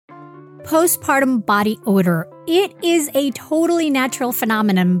postpartum body odor. It is a totally natural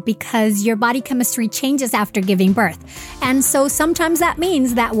phenomenon because your body chemistry changes after giving birth. And so sometimes that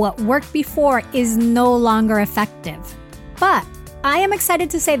means that what worked before is no longer effective. But I am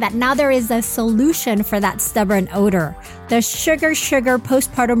excited to say that now there is a solution for that stubborn odor. The Sugar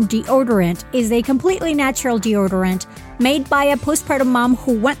postpartum deodorant is a completely natural deodorant made by a postpartum mom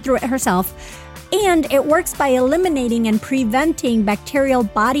who went through it herself. And it works by eliminating and preventing bacterial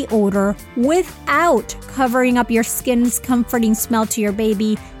body odor without covering up your skin's comforting smell to your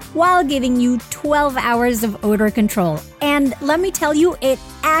baby while giving you 12 hours of odor control. And let me tell you, it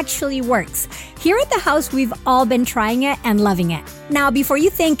actually works. Here at the house, we've all been trying it and loving it. Now, before you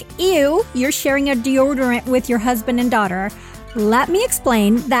think, ew, you're sharing a deodorant with your husband and daughter, let me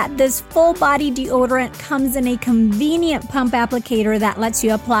explain that this full-body deodorant comes in a convenient pump applicator that lets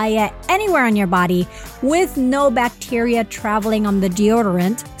you apply it anywhere on your body with no bacteria traveling on the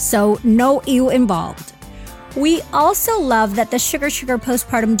deodorant, so no ew involved. We also love that the Sugar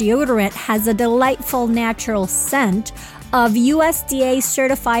postpartum deodorant has a delightful natural scent of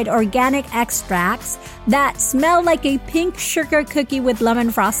USDA-certified organic extracts that smell like a pink sugar cookie with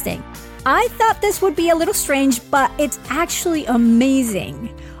lemon frosting. I thought this would be a little strange, but it's actually amazing.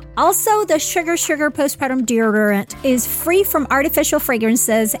 Also, the Sugar postpartum deodorant is free from artificial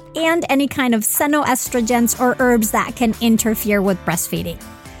fragrances and any kind of xenoestrogens or herbs that can interfere with breastfeeding.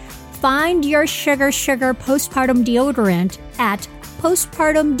 Find your Sugar postpartum deodorant at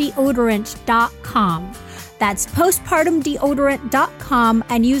postpartumdeodorant.com. That's postpartumdeodorant.com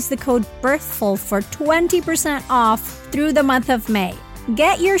and use the code BIRTHFUL for 20% off through the month of May.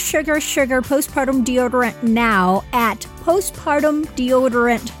 Get your Sugar postpartum deodorant now at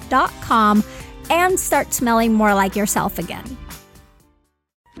postpartumdeodorant.com and start smelling more like yourself again.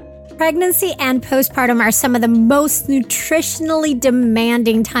 Pregnancy and postpartum are some of the most nutritionally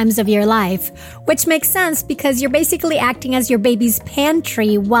demanding times of your life, which makes sense because you're basically acting as your baby's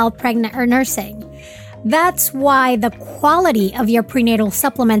pantry while pregnant or nursing. That's why the quality of your prenatal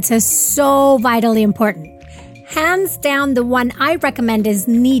supplements is so vitally important. Hands down, the one I recommend is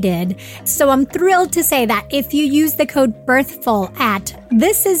Needed. So I'm thrilled to say that if you use the code BIRTHFUL at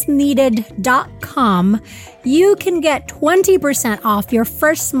thisisneeded.com, you can get 20% off your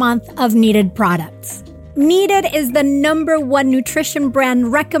first month of Needed products. Needed is the #1 nutrition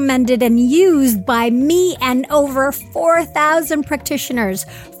brand recommended and used by me and over 4,000 practitioners,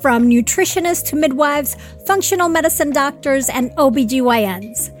 from nutritionists to midwives, functional medicine doctors, and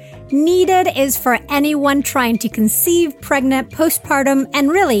OBGYNs. Needed is for anyone trying to conceive, pregnant, postpartum,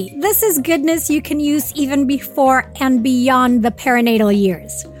 and really, this is goodness you can use even before and beyond the perinatal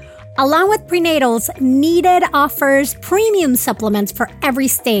years. Along with prenatals, Needed offers premium supplements for every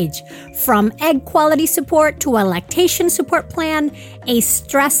stage, from egg quality support to a lactation support plan, a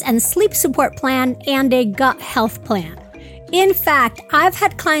stress and sleep support plan, and a gut health plan. In fact, I've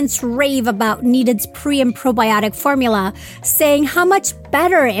had clients rave about Needed's pre- and probiotic formula, saying how much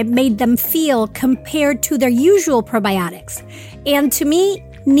better it made them feel compared to their usual probiotics. And to me,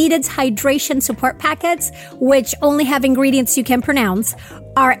 Needed's hydration support packets, which only have ingredients you can pronounce,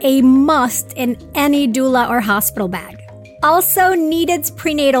 are a must in any doula or hospital bag. Also, Needed's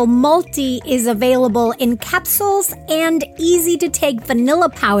Prenatal Multi is available in capsules and easy-to-take vanilla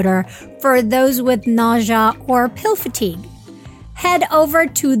powder for those with nausea or pill fatigue. Head over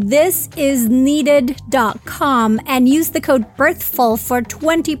to thisisneeded.com and use the code BIRTHFUL for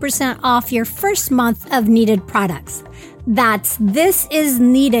 20% off your first month of Needed products. That's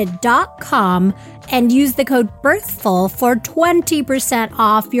thisisneeded.com and use the code BIRTHFUL for 20%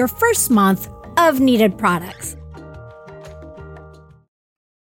 off your first month of Needed products.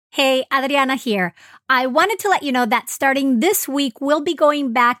 Hey, Adriana here. I wanted to let you know that starting this week, we'll be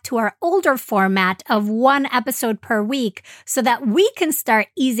going back to our older format of 1 episode per week so that we can start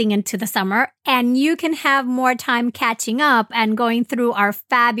easing into the summer and you can have more time catching up and going through our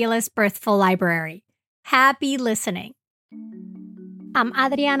fabulous Birthful library. Happy listening. I'm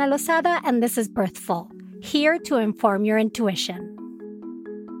Adriana Lozada and this is Birthful, here to inform your intuition.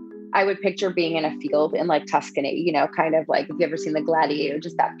 I would picture being in a field in like Tuscany, you know, kind of like, if you've ever seen The Gladiator,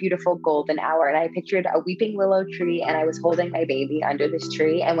 just that beautiful golden hour. And I pictured a weeping willow tree and I was holding my baby under this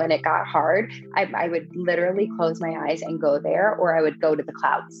tree. And when it got hard, I would literally close my eyes and go there, or I would go to the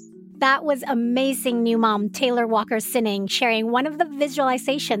clouds. That was amazing new mom Taylor Walker Sinning sharing one of the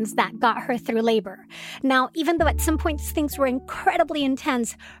visualizations that got her through labor. Now, even though at some points things were incredibly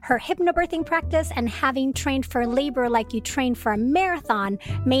intense, her hypnobirthing practice and having trained for labor like you train for a marathon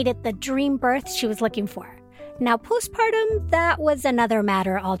made it the dream birth she was looking for. Now, postpartum, that was another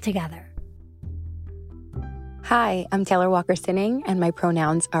matter altogether. Hi, I'm Taylor Walker Sinning, and my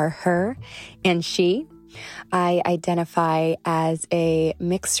pronouns are her and she. I identify as a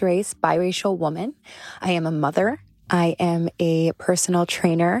mixed race biracial woman. I am a mother. I am a personal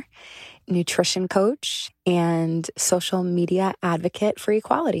trainer, nutrition coach, and social media advocate for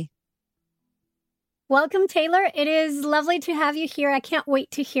equality. Welcome, Taylor. It is lovely to have you here. I can't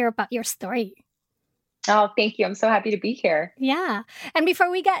wait to hear about your story. Oh, thank you. I'm so happy to be here. Yeah. And before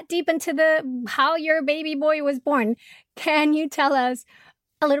we get deep into the how your baby boy was born, can you tell us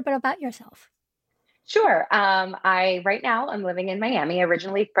a little bit about yourself? Sure. Right now I'm living in Miami,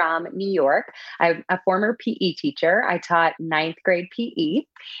 originally from New York. I'm a former PE teacher. I taught ninth grade PE.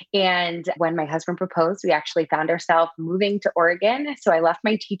 And when my husband proposed, we actually found ourselves moving to Oregon. So I left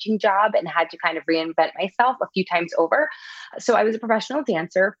my teaching job and had to kind of reinvent myself a few times over. So I was a professional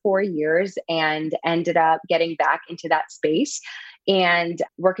dancer for years and ended up getting back into that space and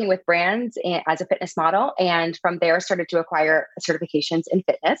working with brands as a fitness model. And from there, started to acquire certifications in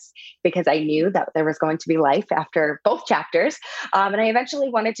fitness because I knew that there was going to be life after both chapters. And I eventually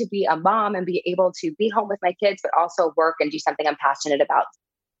wanted to be a mom and be able to be home with my kids, but also work and do something I'm passionate about.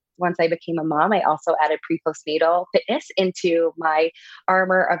 Once I became a mom, I also added postnatal fitness into my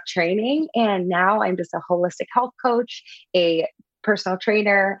armor of training. And now I'm just a holistic health coach, a personal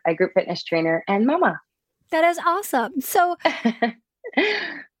trainer, a group fitness trainer, and mama. That is awesome. So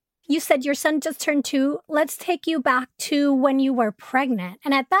you said your son just turned 2. Let's take you back to when you were pregnant.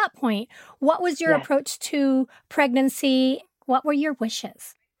 And at that point, what was your approach to pregnancy? What were your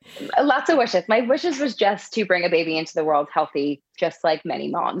wishes? Lots of wishes. My wishes was just to bring a baby into the world healthy, just like many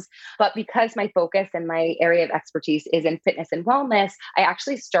moms. But because my focus and my area of expertise is in fitness and wellness, I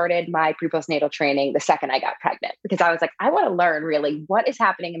actually started my postnatal training the second I got pregnant because I was like, I want to learn really what is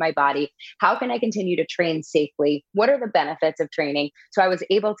happening in my body. How can I continue to train safely? What are the benefits of training? So I was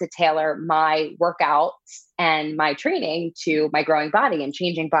able to tailor my workouts and my training to my growing body and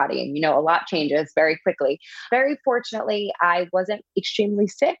changing body. And, a lot changes very quickly. Very fortunately, I wasn't extremely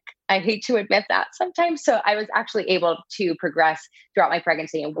sick. I hate to admit that sometimes. So I was actually able to progress throughout my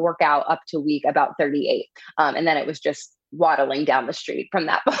pregnancy and work out up to week about 38. And then it was just waddling down the street from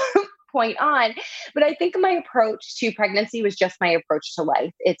that point on. But I think my approach to pregnancy was just my approach to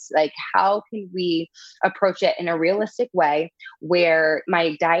life. It's like, how can we approach it in a realistic way where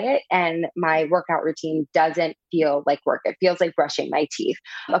my diet and my workout routine doesn't feel like work? It feels like brushing my teeth.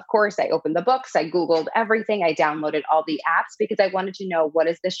 Of course, I opened the books, I Googled everything, I downloaded all the apps because I wanted to know, what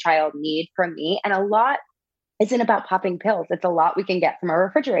does this child need from me? And a lot isn't about popping pills. It's a lot we can get from a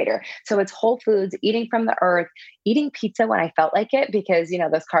refrigerator. So it's whole foods, eating from the earth, eating pizza when I felt like it, because,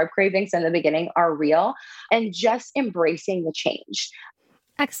 those carb cravings in the beginning are real, and just embracing the change.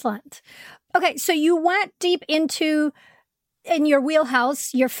 Excellent. Okay. So you went deep in your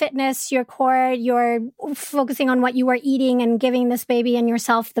wheelhouse, your fitness, your core, you're focusing on what you were eating and giving this baby and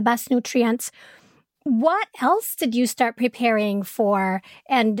yourself the best nutrients. What else did you start preparing for?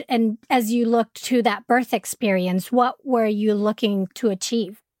 And as you looked to that birth experience, what were you looking to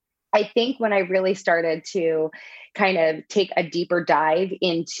achieve? I think when I really started to kind of take a deeper dive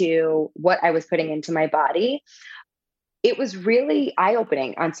into what I was putting into my body, it was really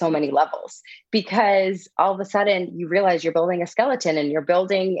eye-opening on so many levels, because all of a sudden you realize you're building a skeleton and you're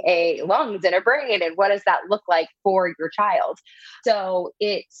building a lungs and a brain. And what does that look like for your child? So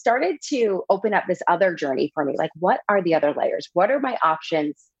it started to open up this other journey for me. Like, what are the other layers? What are my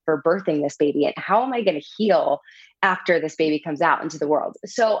options for birthing this baby? And how am I going to heal after this baby comes out into the world?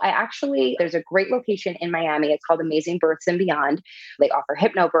 So there's a great location in Miami. It's called Amazing Births and Beyond. They offer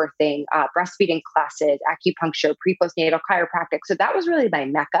hypnobirthing, breastfeeding classes, acupuncture, postnatal chiropractic. So that was really my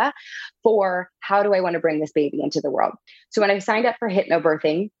mecca for how do I want to bring this baby into the world. So when I signed up for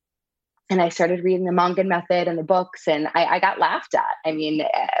hypnobirthing, and I started reading the Mongan method and the books, and I got laughed at. I mean,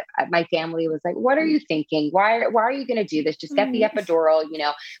 my family was like, "What are you thinking? Why are you going to do this? Just get the epidural,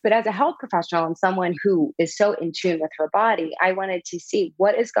 But as a health professional and someone who is so in tune with her body, I wanted to see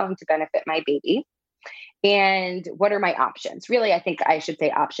what is going to benefit my baby and what are my options. Really, I think I should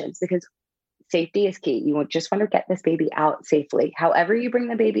say options, because safety is key. You just want to get this baby out safely. However you bring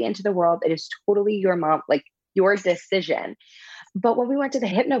the baby into the world, it is totally your decision. But when we went to the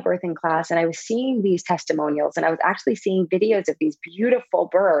hypnobirthing class and I was seeing these testimonials, and I was actually seeing videos of these beautiful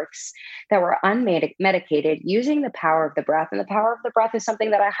births that were unmedicated, using the power of the breath. And the power of the breath is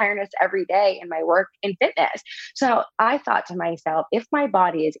something that I harness every day in my work in fitness. So I thought to myself, if my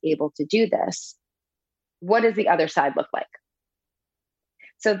body is able to do this, what does the other side look like?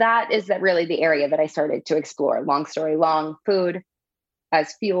 So that is really the area that I started to explore. Long story long, food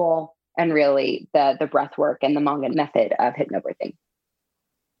as fuel, and really the breath work and the Mongan method of hypnobirthing.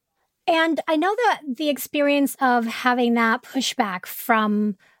 And I know that the experience of having that pushback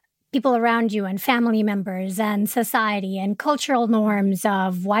from people around you and family members and society and cultural norms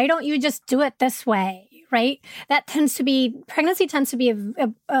of why don't you just do it this way, right? That tends to be, pregnancy tends to be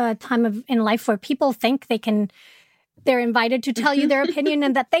a time in life where people think they're invited to tell you their opinion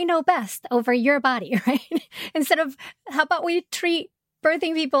and that they know best over your body, right? Instead of, how about we treat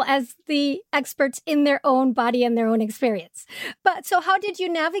birthing people as the experts in their own body and their own experience. But so how did you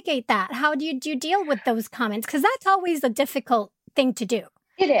navigate that? How did you deal with those comments? Because that's always a difficult thing to do.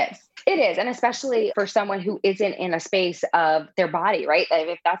 It is. It is. And especially for someone who isn't in a space of their body, right? Like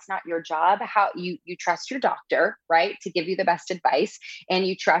if that's not your job, how you trust your doctor, right? To give you the best advice, and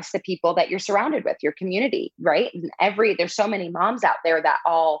you trust the people that you're surrounded with, your community, right? And there's so many moms out there that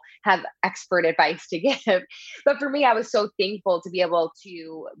all have expert advice to give. But for me, I was so thankful to be able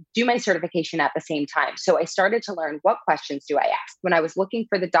to do my certification at the same time. So I started to learn, what questions do I ask? When I was looking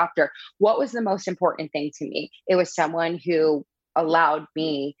for the doctor, what was the most important thing to me? It was someone who allowed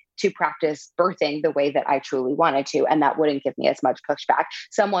me to practice birthing the way that I truly wanted to. And that wouldn't give me as much pushback.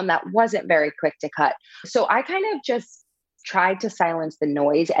 Someone that wasn't very quick to cut. So I kind of just tried to silence the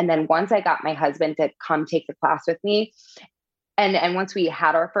noise. And then once I got my husband to come take the class with me, and once we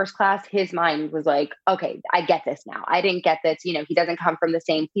had our first class, his mind was like, okay, I get this now. I didn't get this. You know, he doesn't come from the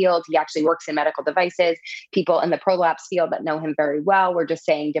same field. He actually works in medical devices. People in the prolapse field that know him very well were just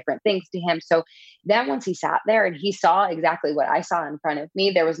saying different things to him. So then once he sat there and he saw exactly what I saw in front of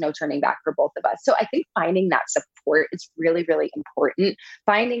me, there was no turning back for both of us. So I think finding that support is really, really important.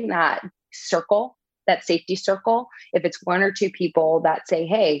 Finding that circle, that safety circle, if it's one or two people that say,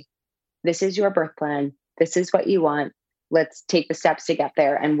 hey, this is your birth plan. This is what you want. Let's take the steps to get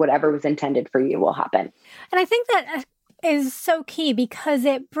there, and whatever was intended for you will happen. And I think that is so key because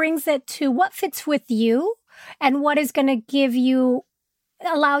it brings it to what fits with you and what is going to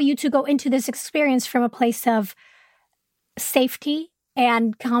allow you to go into this experience from a place of safety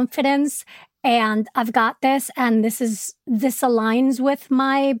and confidence. And I've got this, and this aligns with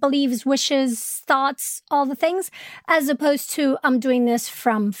my beliefs, wishes, thoughts, all the things, as opposed to I'm doing this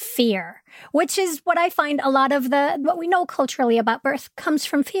from fear, which is what I find a lot of what we know culturally about birth comes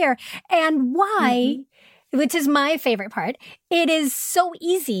from fear. And why, which is my favorite part, it is so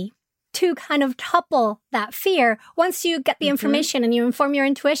easy to kind of topple that fear once you get the information and you inform your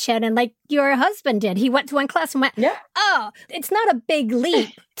intuition. And like your husband did, he went to one class and went, oh, it's not a big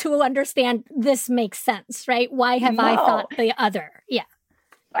leap to understand this makes sense, right? Why have I thought the other? Yeah.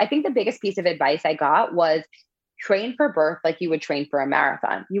 I think the biggest piece of advice I got was train for birth like you would train for a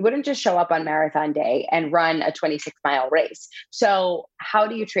marathon. You wouldn't just show up on marathon day and run a 26-mile race. So how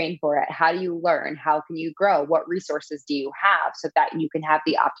do you train for it? How do you learn? How can you grow? What resources do you have so that you can have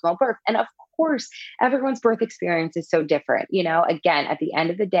the optimal birth? And of course, everyone's birth experience is so different. You know, again, at the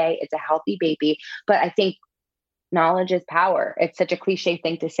end of the day, it's a healthy baby. But I think knowledge is power. It's such a cliche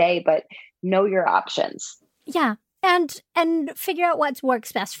thing to say, but know your options. Yeah. And figure out what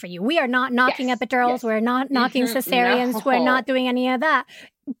works best for you. We are not knocking epidurals. Yes. We're not knocking cesareans. No. We're not doing any of that.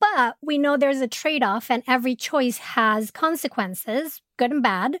 But we know there's a trade-off, and every choice has consequences, good and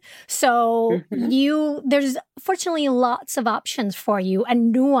bad. So there's fortunately lots of options for you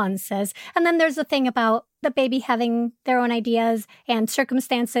and nuances. And then there's the thing about the baby having their own ideas and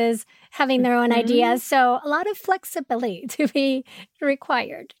circumstances having their own ideas. So a lot of flexibility to be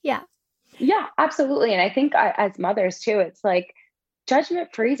required. Yeah. Yeah, absolutely. And I think as mothers too, it's like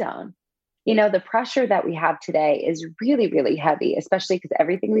judgment-free zone. You know, the pressure that we have today is really, really heavy, especially because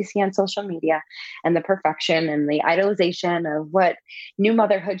everything we see on social media and the perfection and the idolization of what new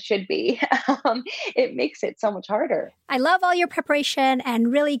motherhood should be, it makes it so much harder. I love all your preparation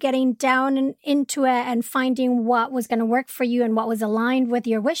and really getting down and into it and finding what was going to work for you and what was aligned with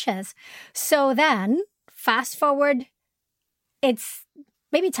your wishes. So then, fast forward, it's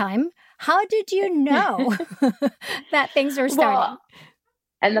baby time. How did you know that things were starting? Well,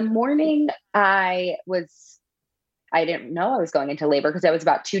 in the morning, I didn't know I was going into labor because I was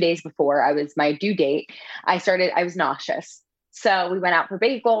about 2 days before my due date. I was nauseous. So we went out for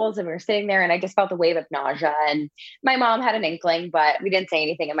bagels and we were sitting there and I just felt a wave of nausea, and my mom had an inkling, but we didn't say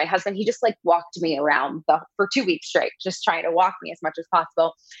anything. And my husband, he just like walked me around for 2 weeks straight, just trying to walk me as much as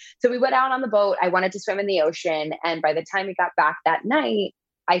possible. So we went out on the boat. I wanted to swim in the ocean. And by the time we got back that night,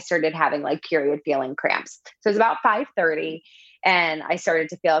 I started having like period feeling cramps. So it was about 5:30 and I started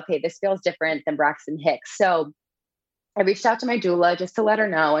to feel, okay, this feels different than Braxton Hicks. So I reached out to my doula just to let her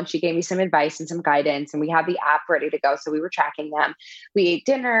know. And she gave me some advice and some guidance, and we had the app ready to go. So we were tracking them. We ate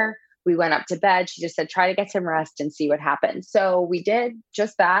dinner. We went up to bed. She just said, try to get some rest and see what happens. So we did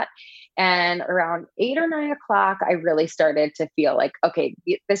just that. And around 8 or 9 o'clock, I really started to feel like, okay,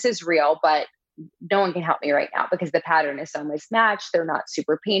 this is real, but no one can help me right now because the pattern is so mismatched. They're not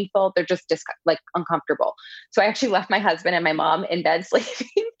super painful. They're just like uncomfortable. So I actually left my husband and my mom in bed sleeping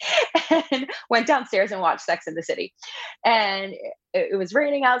and went downstairs and watched Sex and the City. And it was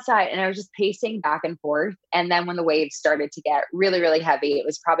raining outside and I was just pacing back and forth. And then when the waves started to get really, really heavy, it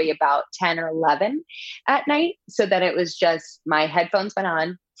was probably about 10 or 11 at night. So that it was just my headphones went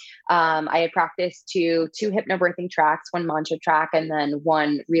on. I had practiced two hypnobirthing tracks, one mantra track, and then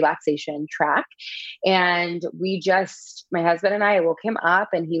one relaxation track. And my husband and I woke him up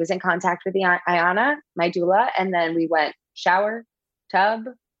and he was in contact with Ayana, my doula. And then we went shower, tub,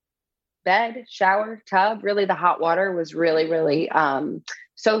 bed, shower, tub. Really, the hot water was really, really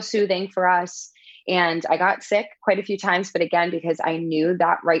so soothing for us. And I got sick quite a few times, but again, because I knew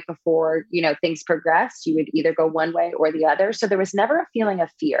that right before, things progressed, you would either go one way or the other. So there was never a feeling of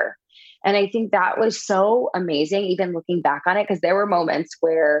fear. And I think that was so amazing, even looking back on it, because there were moments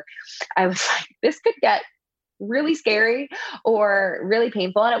where I was like, this could get really scary or really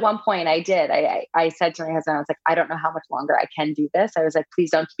painful. And at one point I did. I said to my husband, I was like, I don't know how much longer I can do this. I was like, please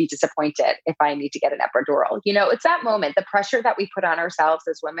don't be disappointed if I need to get an epidural. It's that moment, the pressure that we put on ourselves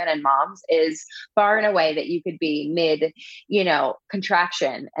as women and moms is far and away that you could be mid,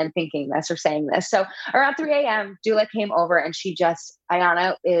 contraction and thinking this or saying this. So around 3 a.m., doula came over and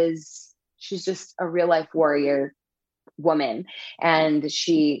Ayana she's just a real life warrior woman. And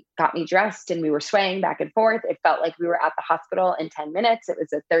she got me dressed and we were swaying back and forth. It felt like we were at the hospital in 10 minutes. It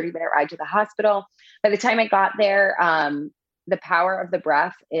was a 30-minute ride to the hospital. By the time I got there, the power of the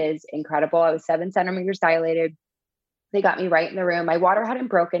breath is incredible. I was 7 centimeters dilated. They got me right in the room. My water hadn't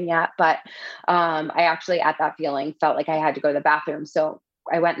broken yet, but I actually at that feeling felt like I had to go to the bathroom. So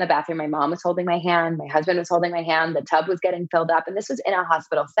I went in the bathroom. My mom was holding my hand. My husband was holding my hand. The tub was getting filled up. And this was in a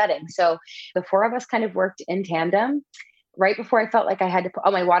hospital setting. So the 4 of us kind of worked in tandem. Right before I felt like I had to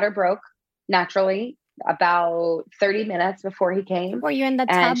my water broke naturally about 30 minutes before he came. Were you in the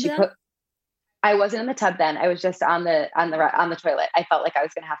tub then? I wasn't in the tub then. I was just on the toilet. I felt like I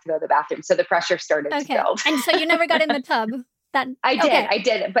was going to have to go to the bathroom. So the pressure started to build. And so you never got in the tub? I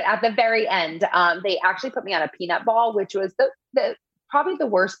did. But at the very end, they actually put me on a peanut ball, which was the probably the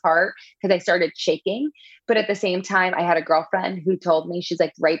worst part because I started shaking. But at the same time, I had a girlfriend who told me, she's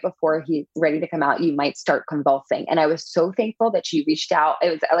like, right before he's ready to come out, you might start convulsing. And I was so thankful that she reached out. It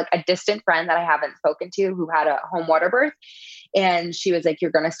was like a distant friend that I haven't spoken to who had a home water birth. And she was like,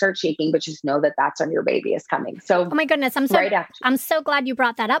 you're going to start shaking, but just know that that's when your baby is coming. So, oh my goodness, I'm so glad you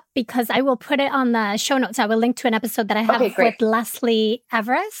brought that up because I will put it on the show notes. I will link to an episode that I have with Leslie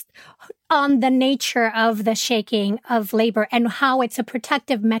Everest on the nature of the shaking of labor and how it's a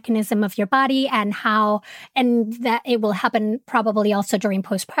protective mechanism of your body and that it will happen probably also during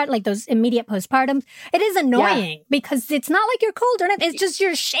postpartum, like those immediate postpartum. It is annoying because it's not like you're cold or anything. It's just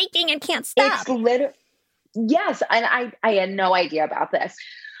you're shaking and can't stop. It's yes. And I had no idea about this.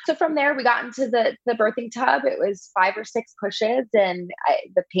 So from there, we got into the birthing tub. It was 5 or 6 pushes and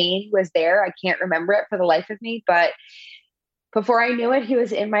the pain was there. I can't remember it for the life of me, but before I knew it, he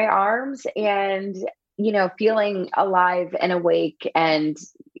was in my arms and, feeling alive and awake. And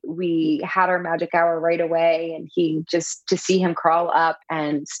we had our magic hour right away. And to see him crawl up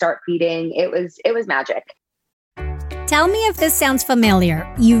and start feeding, it was magic. Tell me if this sounds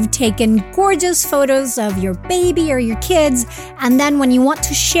familiar. You've taken gorgeous photos of your baby or your kids, and then when you want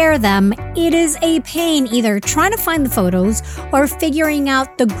to share them, it is a pain either trying to find the photos or figuring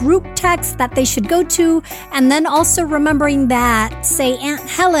out the group text that they should go to, and then also remembering that, say, Aunt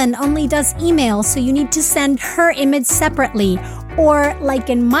Helen only does email, so you need to send her image separately. Or like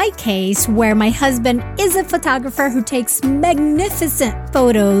in my case, where my husband is a photographer who takes magnificent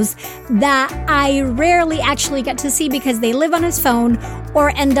photos that I rarely actually get to see because they live on his phone or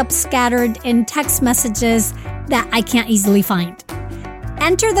end up scattered in text messages that I can't easily find.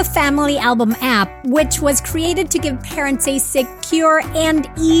 Enter the Family Album app, which was created to give parents a secure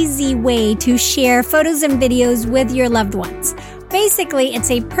and easy way to share photos and videos with your loved ones. Basically, it's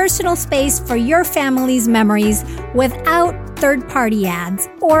a personal space for your family's memories without third-party ads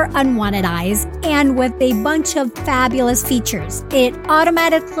or unwanted eyes, and with a bunch of fabulous features. It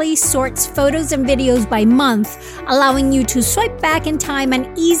automatically sorts photos and videos by month, allowing you to swipe back in time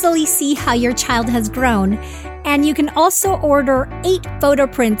and easily see how your child has grown. And you can also order 8 photo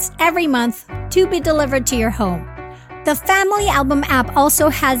prints every month to be delivered to your home. The Family Album app also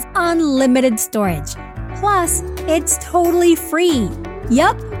has unlimited storage. Plus, it's totally free.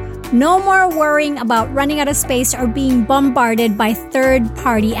 Yup, No more worrying about running out of space or being bombarded by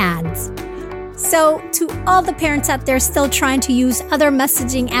third-party ads. So, to all the parents out there still trying to use other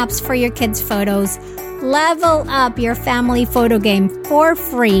messaging apps for your kids' photos, level up your family photo game for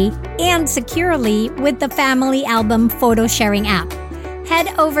free and securely with the Family Album photo sharing app.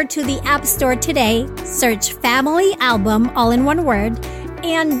 Head over to the App Store today, search Family Album, all in one word,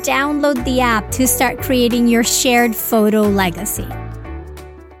 and download the app to start creating your shared photo legacy.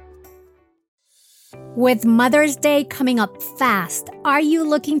 With Mother's Day coming up fast, are you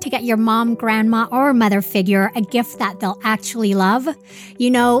looking to get your mom, grandma, or mother figure a gift that they'll actually love?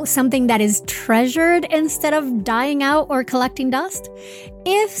 You know, something that is treasured instead of dying out or collecting dust?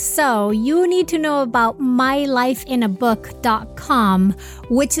 If so, you need to know about mylifeinabook.com,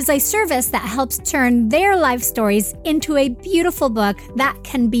 which is a service that helps turn their life stories into a beautiful book that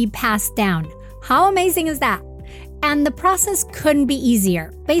can be passed down. How amazing is that? And the process couldn't be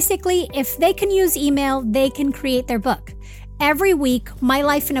easier. Basically, if they can use email, they can create their book. Every week, My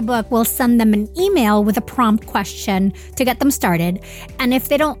Life in a Book will send them an email with a prompt question to get them started. And if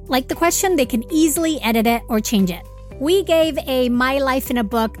they don't like the question, they can easily edit it or change it. We gave a My Life in a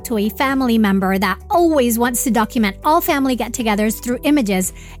Book to a family member that always wants to document all family get-togethers through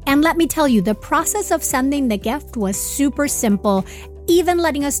images. And let me tell you, the process of sending the gift was super simple, even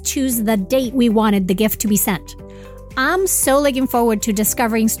letting us choose the date we wanted the gift to be sent. I'm so looking forward to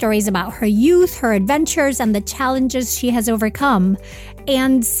discovering stories about her youth, her adventures, and the challenges she has overcome.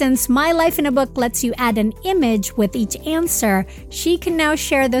 And since My Life in a Book lets you add an image with each answer, she can now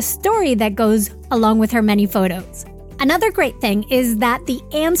share the story that goes along with her many photos. Another great thing is that the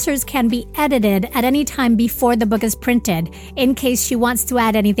answers can be edited at any time before the book is printed, in case she wants to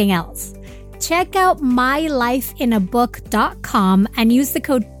add anything else. Check out mylifeinabook.com and use the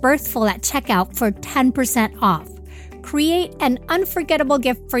code BIRTHFUL at checkout for 10% off. Create an unforgettable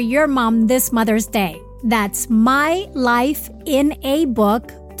gift for your mom this Mother's Day. That's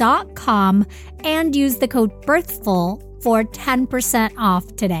mylifeinabook.com and use the code BIRTHFUL for 10%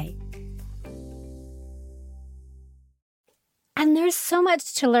 off today. And there's so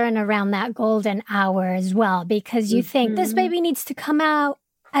much to learn around that golden hour as well, because you think this baby needs to come out.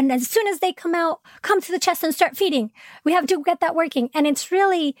 And as soon as they come out, come to the chest and start feeding. We have to get that working. And it's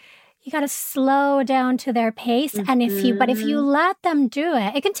really, you got to slow down to their pace. And if you let them do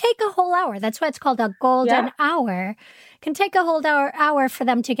it, it can take a whole hour. That's why it's called a golden hour. It can take a whole hour for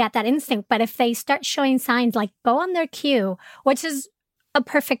them to get that instinct. But if they start showing signs, like go on their cue, which is a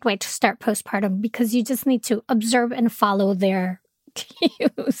perfect way to start postpartum, because you just need to observe and follow their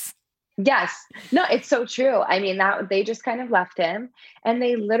cues. Yes. No, it's so true. I mean, that they just kind of left him and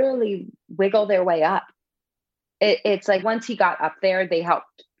they literally wiggle their way up. It's like once he got up there, they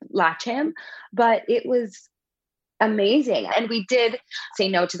helped latch him, but it was amazing. And we did say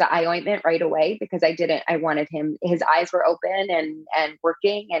no to the eye ointment right away because I wanted him, his eyes were open and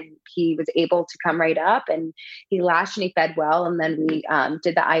working, and he was able to come right up and he latched and he fed well. And then we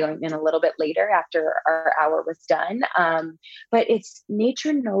did the eye ointment a little bit later after our hour was done. But it's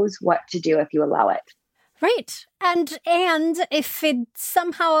nature knows what to do if you allow it. Right. And if it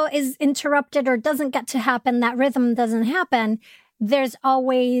somehow is interrupted or doesn't get to happen, that rhythm doesn't happen, there's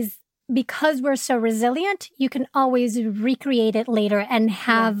always, because we're so resilient, you can always recreate it later and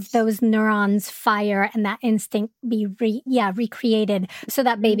have those neurons fire and that instinct be recreated so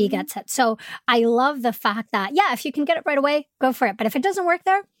that baby gets it. So I love the fact that, if you can get it right away, go for it. But if it doesn't work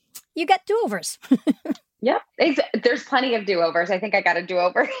there, you get do-overs. Yep. There's plenty of do-overs. I think I got a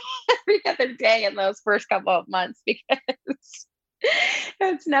do-over every other day in those first couple of months because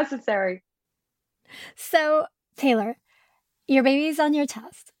it's necessary. So, Taylor, your baby's on your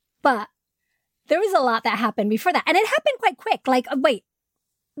chest, but there was a lot that happened before that. And it happened quite quick. Like, wait,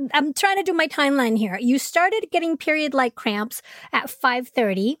 I'm trying to do my timeline here. You started getting period-like cramps at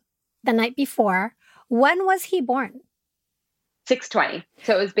 5:30 the night before. When was he born? 6:20.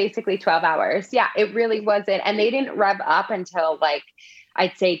 So it was basically 12 hours. Yeah, it really wasn't. And they didn't rev up until like,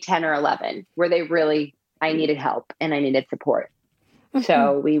 I'd say 10 or 11, where I needed help and I needed support.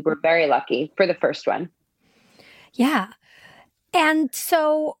 So we were very lucky for the first one. Yeah. And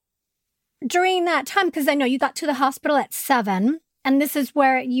so during that time, because I know you got to the hospital at 7, and this is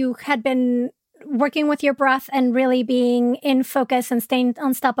where you had been working with your breath and really being in focus and staying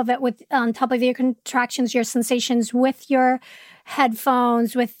on top of it on top of your contractions, your sensations with your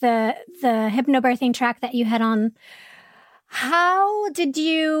headphones, with the hypnobirthing track that you had on. How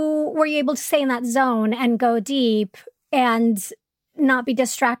were you able to stay in that zone and go deep and not be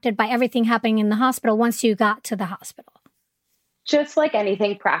distracted by everything happening in the hospital once you got to the hospital? Just like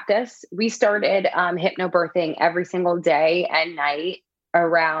anything, practice. We started hypnobirthing every single day and night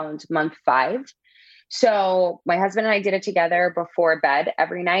around month 5. So my husband and I did it together before bed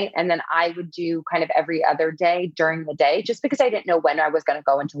every night. And then I would do kind of every other day during the day, just because I didn't know when I was going to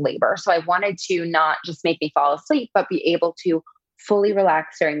go into labor. So I wanted to not just make me fall asleep, but be able to fully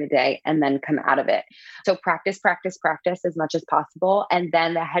relax during the day and then come out of it. So practice as much as possible. And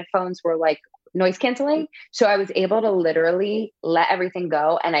then the headphones were like noise canceling. So I was able to literally let everything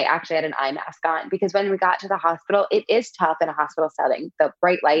go. And I actually had an eye mask on, because when we got to the hospital, it is tough in a hospital setting. The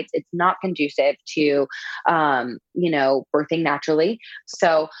bright lights, it's not conducive to, birthing naturally.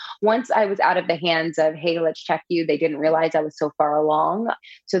 So once I was out of the hands of, hey, let's check you, they didn't realize I was so far along.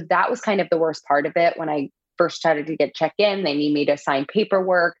 So that was kind of the worst part of it. When I first started to get checked in, they need me to sign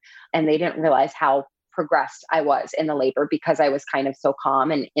paperwork, and they didn't realize how progressed I was in the labor because I was kind of so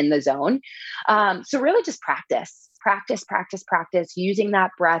calm and in the zone. So really just practice, using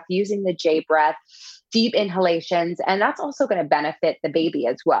that breath, using the J breath, deep inhalations. And that's also going to benefit the baby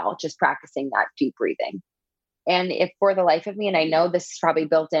as well, just practicing that deep breathing. And if for the life of me, and I know this is probably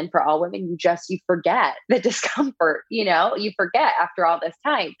built in for all women, you forget the discomfort, you forget after all this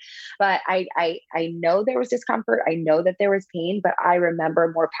time. But I know there was discomfort. I know that there was pain, but I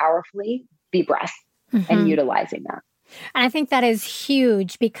remember more powerfully the breath and utilizing that. And I think that is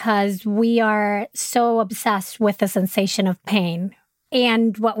huge, because we are so obsessed with the sensation of pain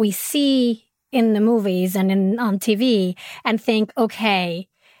and what we see in the movies and on TV, and think, okay,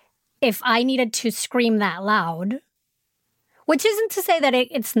 if I needed to scream that loud, which isn't to say that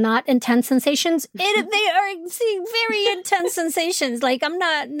it's not intense sensations. They are very intense sensations. Like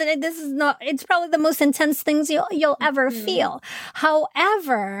it's probably the most intense things you'll ever feel.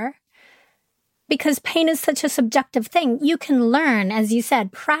 However, because pain is such a subjective thing, you can learn, as you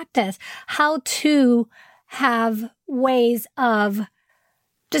said, practice how to have ways of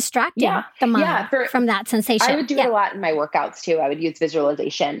distracting the mind from that sensation. I would do it a lot in my workouts too. I would use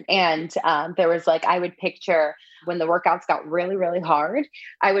visualization. And there was I would picture when the workouts got really, really hard,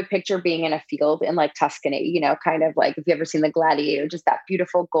 I would picture being in a field in Tuscany, kind of like, if you ever seen The Gladiator, just that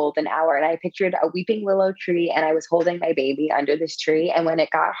beautiful golden hour. And I pictured a weeping willow tree, and I was holding my baby under this tree. And when it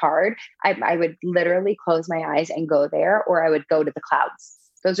got hard, I would literally close my eyes and go there, or I would go to the clouds.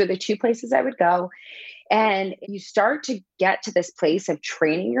 Those are the 2 places I would go. And you start to get to this place of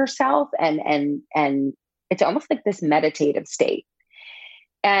training yourself, and it's almost like this meditative state.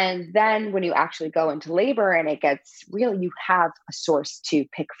 And then when you actually go into labor and it gets real, you have a source to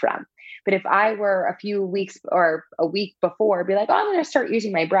pick from. But if I were a few weeks or a week before, be like, oh, I'm going to start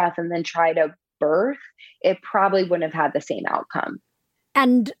using my breath and then try to birth, it probably wouldn't have had the same outcome.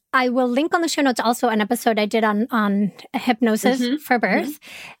 And I will link on the show notes also an episode I did on hypnosis for birth.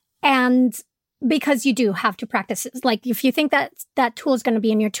 And because you do have to practice it. Like, if you think that tool is going to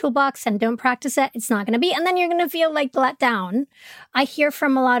be in your toolbox and don't practice it, it's not going to be. And then you're going to feel let down. I hear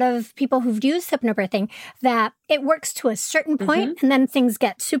from a lot of people who've used hypnobirthing that it works to a certain point, and then things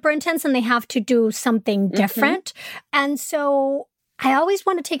get super intense and they have to do something different. And so I always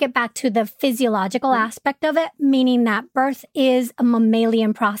want to take it back to the physiological aspect of it, meaning that birth is a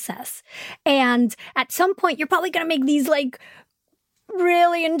mammalian process. And at some point, you're probably going to make these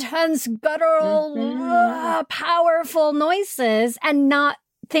really intense, guttural, powerful noises, and not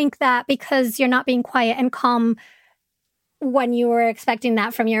think that because you're not being quiet and calm when you were expecting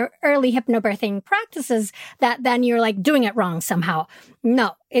that from your early hypnobirthing practices, that then you're doing it wrong somehow.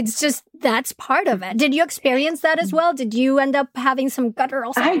 No, it's just, that's part of it. Did you experience that as well? Did you end up having some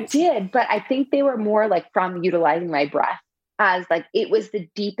guttural sounds? I did, but I think they were more from utilizing my breath. As it was the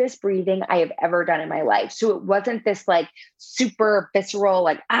deepest breathing I have ever done in my life. So it wasn't this super visceral,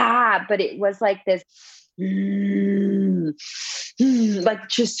 but it was this,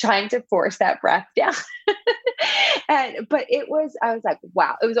 just trying to force that breath down. But I was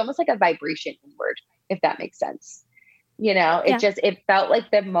wow, it was almost like a vibration inward, if that makes sense. It felt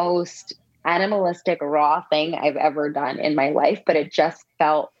like the most animalistic, raw thing I've ever done in my life, but it just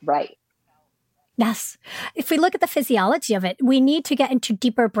felt right. Yes. If we look at the physiology of it, we need to get into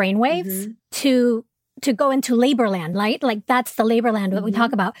deeper brainwaves to go into labor land, right? That's the labor land that we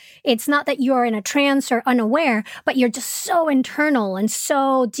talk about. It's not that you're in a trance or unaware, but you're just so internal and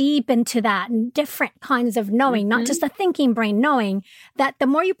so deep into that and different kinds of knowing, not just a thinking brain knowing, that the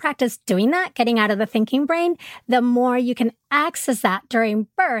more you practice doing that, getting out of the thinking brain, the more you can access that during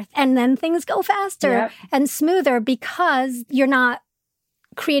birth. And then things go faster and smoother because you're not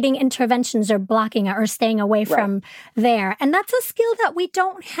creating interventions or blocking it or staying away from there. And that's a skill that we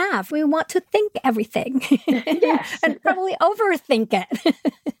don't have. We want to think everything and probably overthink it.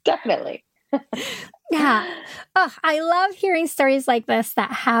 Definitely. Yeah. Oh, I love hearing stories like this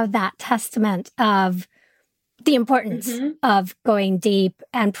that have that testament of the importance of going deep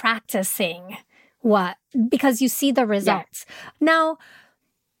and practicing because you see the results. Yeah. Now,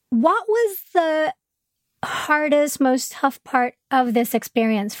 what was the hardest, most tough part of this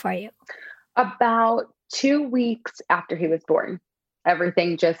experience for you? About 2 weeks after he was born,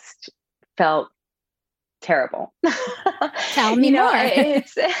 everything just felt terrible. Tell me more.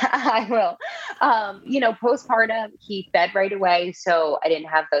 I will. Postpartum, he fed right away, so I didn't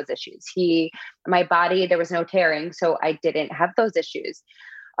have those issues. My body, there was no tearing, so I didn't have those issues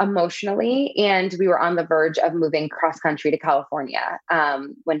emotionally. And we were on the verge of moving cross country to California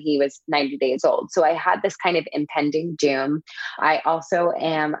when he was 90 days old. So I had this kind of impending doom. I also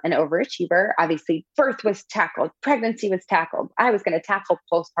am an overachiever. Obviously, birth was tackled, pregnancy was tackled. I was going to tackle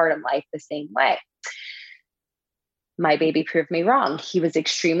postpartum life the same way. My baby proved me wrong. He was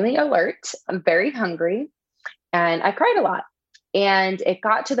extremely alert, very hungry, and I cried a lot. And it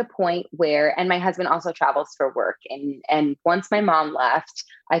got to the point where, and my husband also travels for work. And once my mom left,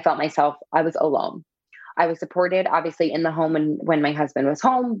 I felt I was alone. I was supported, obviously, in the home when my husband was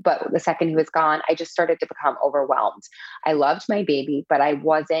home. But the second he was gone, I just started to become overwhelmed. I loved my baby, but I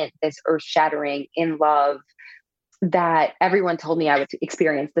wasn't this earth-shattering in love that everyone told me I would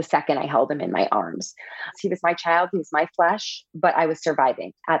experience the second I held him in my arms. He was my child, he was my flesh, but I was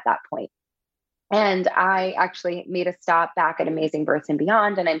surviving at that point. And I actually made a stop back at Amazing Births and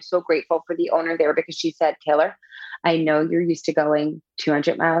Beyond. And I'm so grateful for the owner there because she said, Taylor, I know you're used to going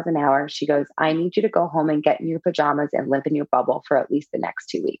 200 miles an hour. She goes, I need you to go home and get in your pajamas and live in your bubble for at least the next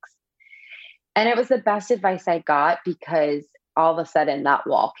 2 weeks. And it was the best advice I got because all of a sudden that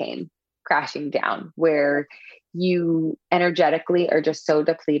wall came crashing down where you energetically are just so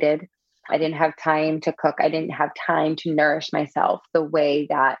depleted. I didn't have time to cook. I didn't have time to nourish myself the way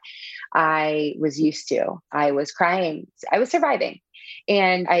that I was used to. I was crying. I was surviving.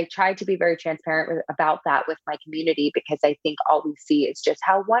 And I tried to be very transparent about that with my community because I think all we see is just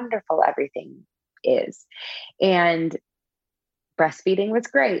how wonderful everything is. And breastfeeding was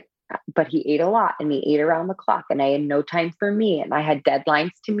great, but he ate a lot and he ate around the clock and I had no time for me and I had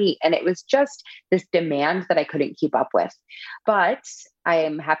deadlines to meet. And it was just this demand that I couldn't keep up with. But I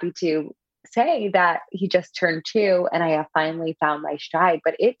am happy to say that he just turned 2 and I have finally found my stride.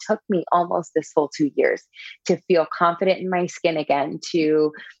 But it took me almost this full 2 years to feel confident in my skin again,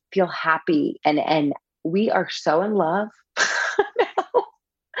 to feel happy. And we are so in love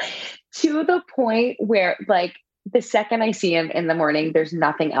to the point where like, the second I see him in the morning, there's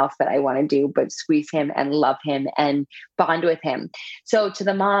nothing else that I want to do but squeeze him and love him and bond with him. So to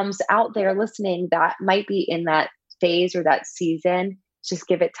the moms out there listening that might be in that phase or that season, just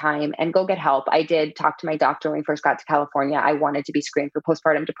give it time and go get help. I did talk to my doctor when we first got to California. I wanted to be screened for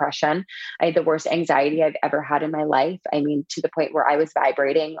postpartum depression. I had the worst anxiety I've ever had in my life. I mean, to the point where I was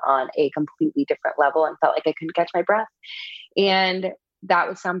vibrating on a completely different level and felt like I couldn't catch my breath. And that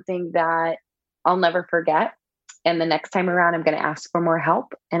was something that I'll never forget. And the next time around, I'm going to ask for more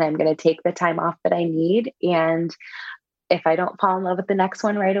help and I'm going to take the time off that I need. And if I don't fall in love with the next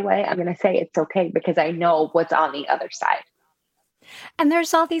one right away, I'm going to say it's okay because I know what's on the other side. And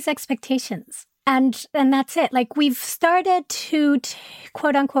there's all these expectations. And that's it. Like we've started to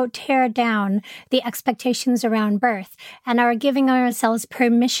quote unquote tear down the expectations around birth and are giving ourselves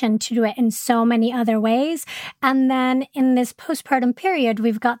permission to do it in so many other ways. And then in this postpartum period,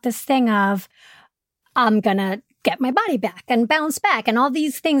 we've got this thing of, I'm going to get my body back and bounce back and all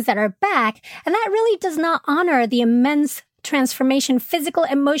these things that are back. And that really does not honor the immense transformation, physical,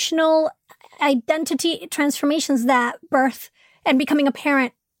 emotional, identity transformations that birth and becoming a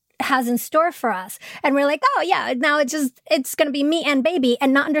parent has in store for us. And we're like, oh yeah, now it's going to be me and baby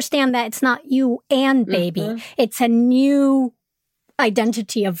and not understand that it's not you and baby. Mm-hmm. It's a new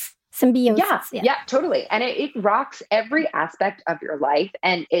identity of symbiosis. Yeah, totally. And it rocks every aspect of your life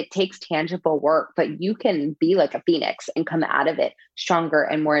and it takes tangible work, but you can be like a phoenix and come out of it stronger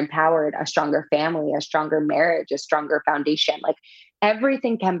and more empowered, a stronger family, a stronger marriage, a stronger foundation. Like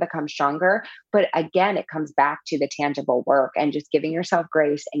everything can become stronger. But again, it comes back to the tangible work and just giving yourself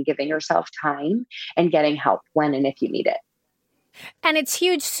grace and giving yourself time and getting help when and if you need it. And it's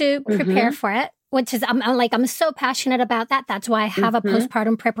huge to prepare for it. Which is, I'm so passionate about that. That's why I have a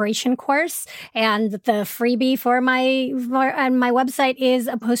postpartum preparation course, and the freebie for my website is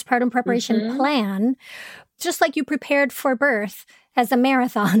a postpartum preparation plan. Just like you prepared for birth as a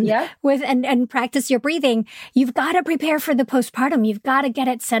marathon with and practice your breathing, you've got to prepare for the postpartum. You've got to get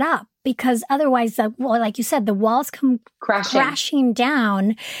it set up because otherwise, like you said, the walls come crashing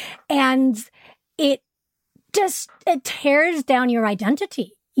down, and it tears down your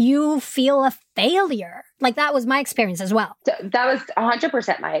identity. You feel a failure. Like that was my experience as well. So that was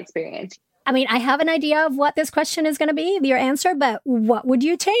 100% my experience. I mean, I have an idea of what this question is going to be, your answer, but what would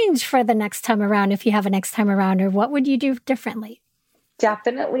you change for the next time around if you have a next time around, or what would you do differently?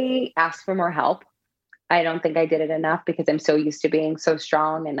 Definitely ask for more help. I don't think I did it enough because I'm so used to being so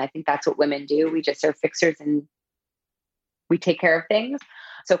strong. And I think that's what women do. We just are fixers and we take care of things.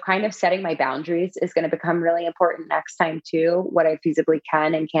 So kind of setting my boundaries is going to become really important next time too, what I feasibly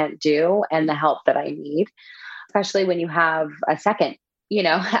can and can't do and the help that I need, especially when you have a second,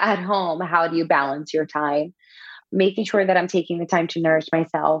 at home. How do you balance your time? Making sure that I'm taking the time to nourish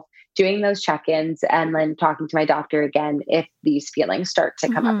myself, doing those check-ins, and then talking to my doctor again if these feelings start to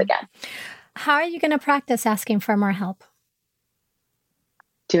come up again. How are you going to practice asking for more help?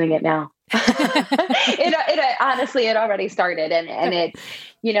 Doing it now. It honestly, it already started. And it,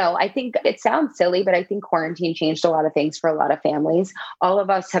 I think it sounds silly, but I think quarantine changed a lot of things for a lot of families. All of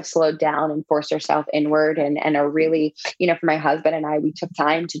us have slowed down and forced ourselves inward and are really, for my husband and I, we took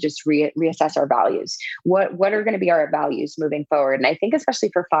time to just reassess our values. What are going to be our values moving forward? And I think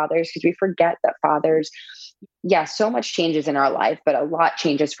especially for fathers, because we forget that fathers, so much changes in our life, but a lot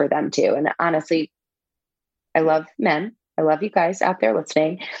changes for them too. And honestly, I love men. I love you guys out there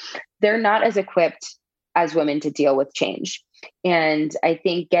listening. They're not as equipped as women to deal with change. And I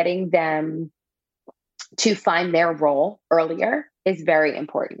think getting them to find their role earlier is very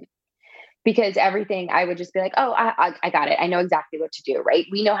important, because everything I would just be like, oh, I got it. I know exactly what to do, right?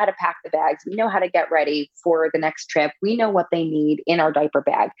 We know how to pack the bags. We know how to get ready for the next trip. We know what they need in our diaper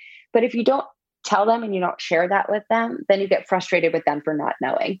bag. But if you don't tell them and you don't share that with them, then you get frustrated with them for not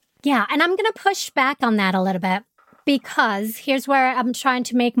knowing. Yeah. And I'm going to push back on that a little bit, because here's where I'm trying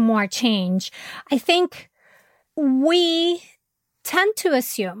to make more change. I think we tend to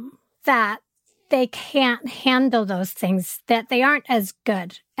assume that they can't handle those things, that they aren't as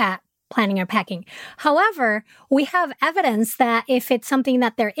good at planning or packing. However, we have evidence that if it's something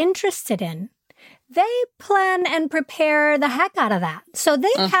that they're interested in, they plan and prepare the heck out of that. So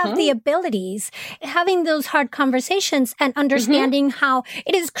they have the abilities, having those hard conversations and understanding how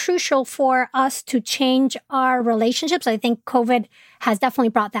it is crucial for us to change our relationships. I think COVID has definitely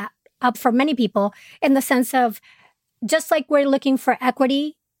brought that up for many people, in the sense of, just like we're looking for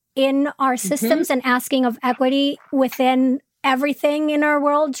equity in our systems and asking of equity within everything in our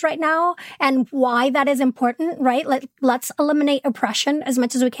worlds right now, and why that is important, right? Let's eliminate oppression as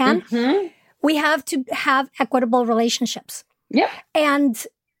much as we can. We have to have equitable relationships. Yep. And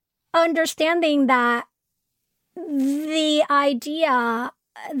understanding that the idea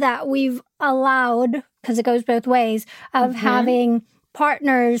that we've allowed, because it goes both ways, of having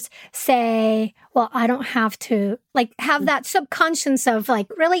partners say, well, I don't have to, have that subconscious of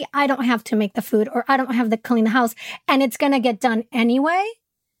really, I don't have to make the food, or I don't have to clean the house, and it's going to get done anyway.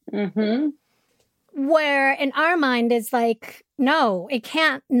 Where in our mind is no, it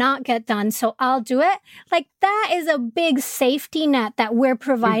can't not get done, so I'll do it. That is a big safety net that we're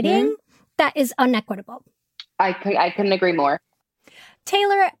providing that is inequitable. I couldn't agree more.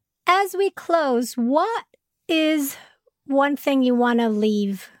 Taylor, as we close, what is one thing you want to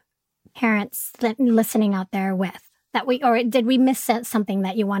leave parents listening out there with, or did we miss something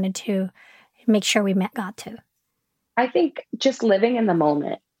that you wanted to make sure we got to? I think just living in the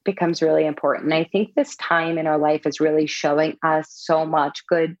moment becomes really important. I think this time in our life is really showing us so much,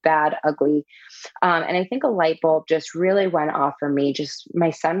 good, bad, ugly. And I think a light bulb just really went off for me. Just my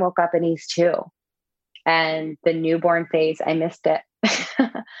son woke up and he's 2. And the newborn phase, I missed it.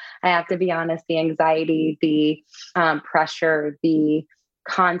 I have to be honest, the anxiety, the pressure, the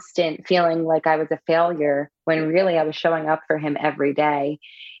constant feeling like I was a failure, when really I was showing up for him every day.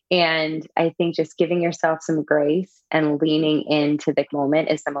 And I think just giving yourself some grace and leaning into the moment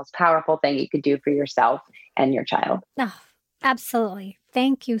is the most powerful thing you could do for yourself and your child. Oh, absolutely.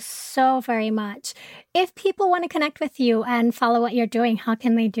 Thank you so very much. If people want to connect with you and follow what you're doing, how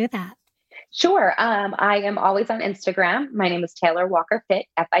can they do that? Sure. I am always on Instagram. My name is Taylor Walker Fit,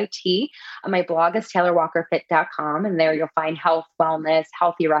 FIT. My blog is taylorwalkerfit.com. And there you'll find health, wellness,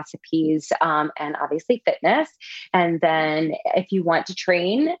 healthy recipes, and obviously fitness. And then if you want to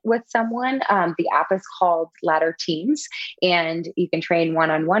train with someone, the app is called Ladder Teams. And you can train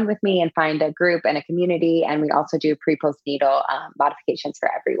one-on-one with me and find a group and a community. And we also do pre-postnatal modifications for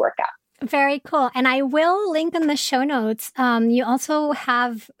every workout. Very cool. And I will link in the show notes. You also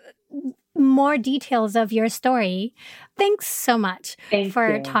have more details of your story. Thanks so much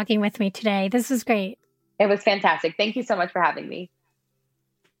for talking with me today. This was great. It was fantastic. Thank you so much for having me.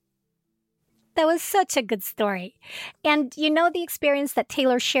 That was such a good story. And the experience that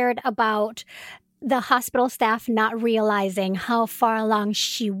Taylor shared about the hospital staff not realizing how far along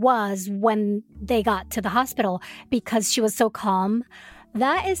she was when they got to the hospital because she was so calm.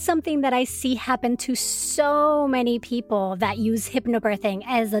 That is something that I see happen to so many people that use hypnobirthing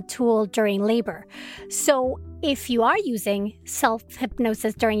as a tool during labor. So if you are using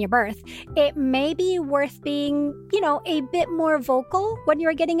self-hypnosis during your birth, it may be worth being, a bit more vocal when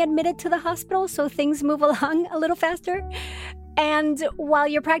you're getting admitted to the hospital so things move along a little faster. And while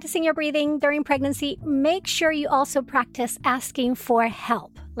you're practicing your breathing during pregnancy, make sure you also practice asking for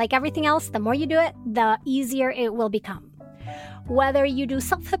help. Like everything else, the more you do it, the easier it will become. Whether you do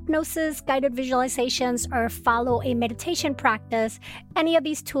self-hypnosis, guided visualizations, or follow a meditation practice, any of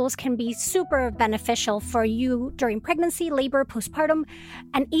these tools can be super beneficial for you during pregnancy, labor, postpartum,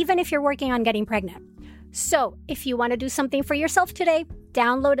 and even if you're working on getting pregnant. So if you want to do something for yourself today,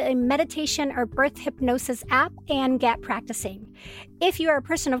 download a meditation or birth hypnosis app and get practicing. If you are a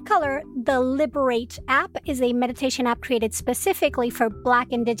person of color, the Liberate app is a meditation app created specifically for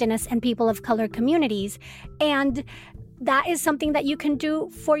Black, Indigenous, and people of color communities. And that is something that you can do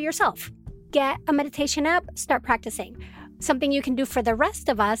for yourself. Get a meditation app, start practicing. Something you can do for the rest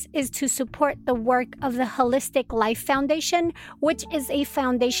of us is to support the work of the Holistic Life Foundation, which is a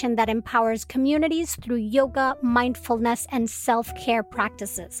foundation that empowers communities through yoga, mindfulness, and self-care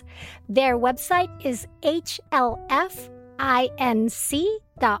practices. Their website is hlfinc.org.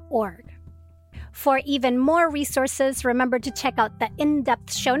 For even more resources, remember to check out the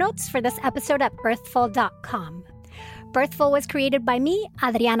in-depth show notes for this episode at birthful.com. Birthful was created by me,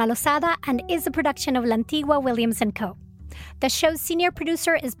 Adriana Lozada, and is a production of La Antigua Williams & Co. The show's senior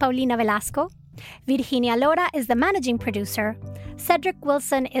producer is Paulina Velasco. Virginia Lora is the managing producer. Cedric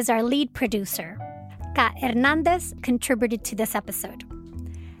Wilson is our lead producer. Kat Hernandez contributed to this episode.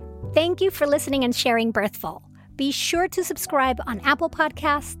 Thank you for listening and sharing Birthful. Be sure to subscribe on Apple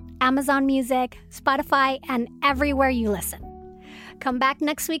Podcasts, Amazon Music, Spotify, and everywhere you listen. Come back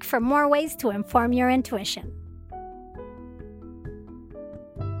next week for more ways to inform your intuition.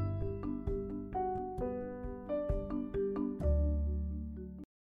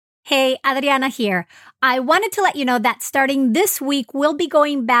 Hey, Adriana here. I wanted to let you know that starting this week, we'll be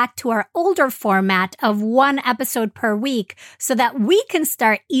going back to our older format of one episode per week so that we can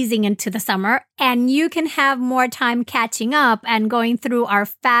start easing into the summer and you can have more time catching up and going through our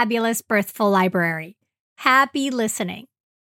fabulous Birthful library. Happy listening.